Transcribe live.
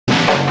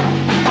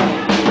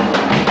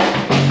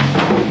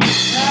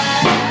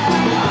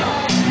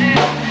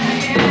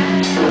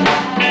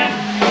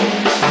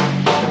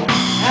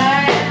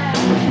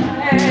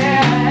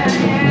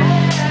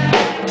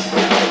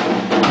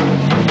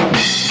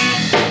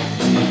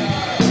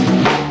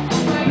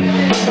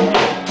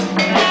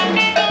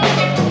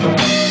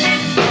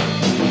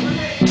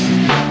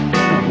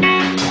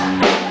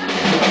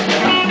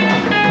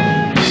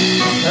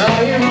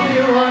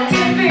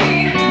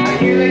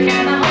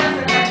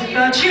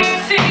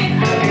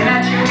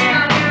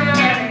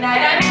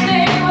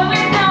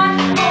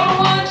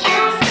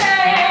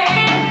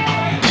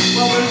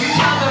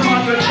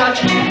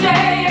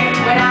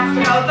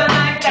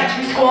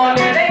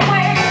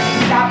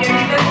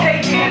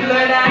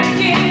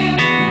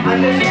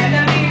Understand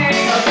the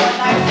meaning of what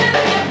life's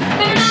living.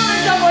 The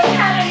knowledge of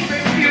mortality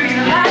brings beauty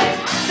to life.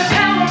 The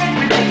power is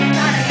within you,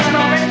 not a gun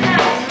or a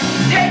knife.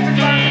 Take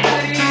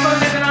responsibility for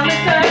living on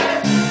this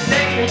earth.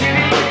 Make the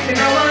beauty to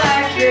know what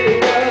life's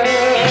really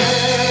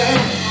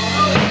worth.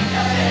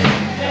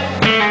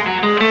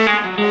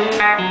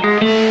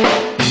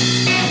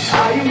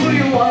 Are you who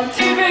you want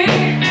to be?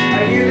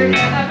 Are you the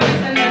kind of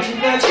person that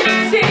you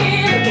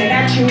see? Looking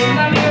at you in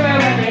the mirror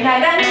every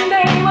night and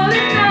day. Well,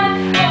 if not,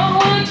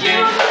 what would you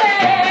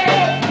say?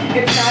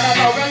 It's not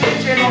about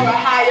religion or a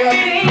higher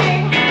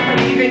being.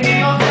 Believing in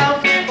yourself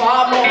is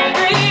far more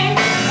freeing.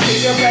 Keep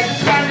your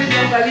presence grounded,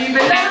 don't believe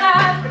in the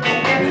lies. But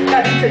don't get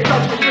nothing to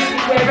touch with just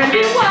where and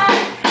be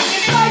wise.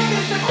 If life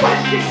is the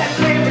question, that's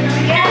clearly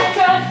the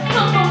answer.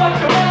 Look for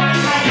what's around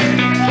you, like it's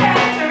the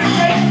character.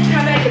 Embrace it,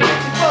 now make it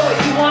just for what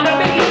you want to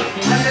be.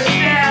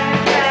 Understand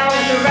this now,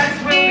 the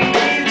rest will be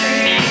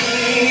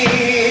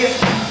easy.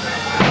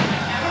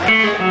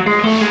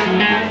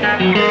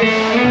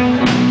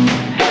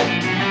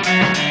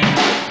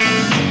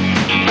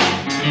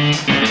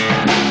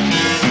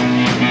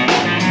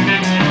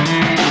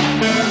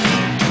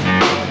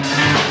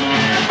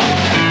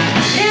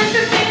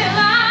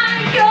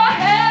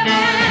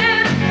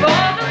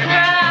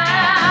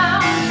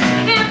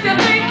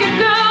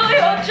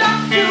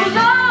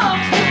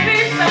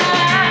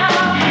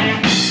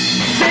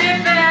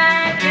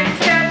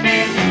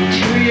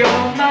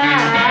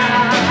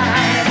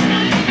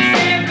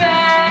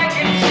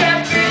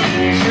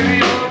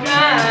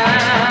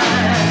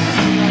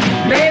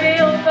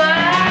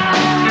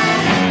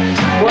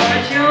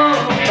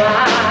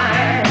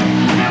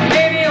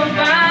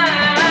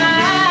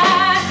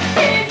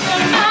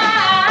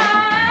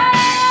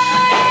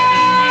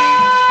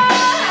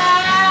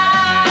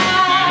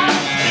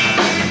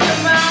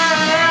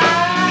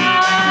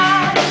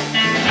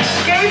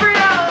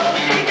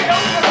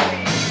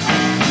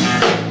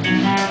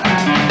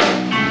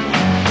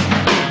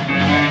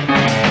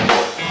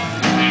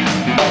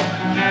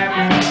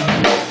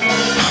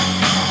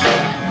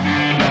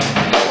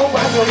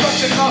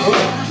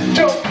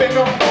 Jumping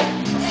up,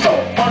 so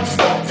much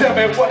stuff. Tell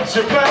me what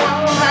you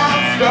found.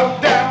 Now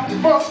stuff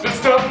down, must be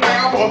stuff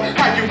now. But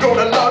how you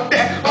gonna love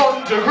that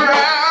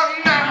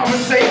underground? Now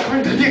it's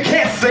sacred, you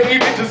can't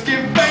save it. Just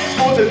give thanks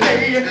for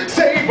today.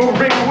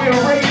 Savoring,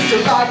 we'll raise to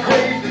thy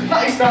grave.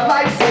 Life's not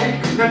life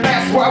safe, and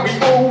that's why we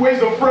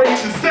always afraid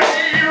to stay.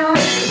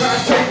 Raise our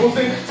tables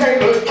and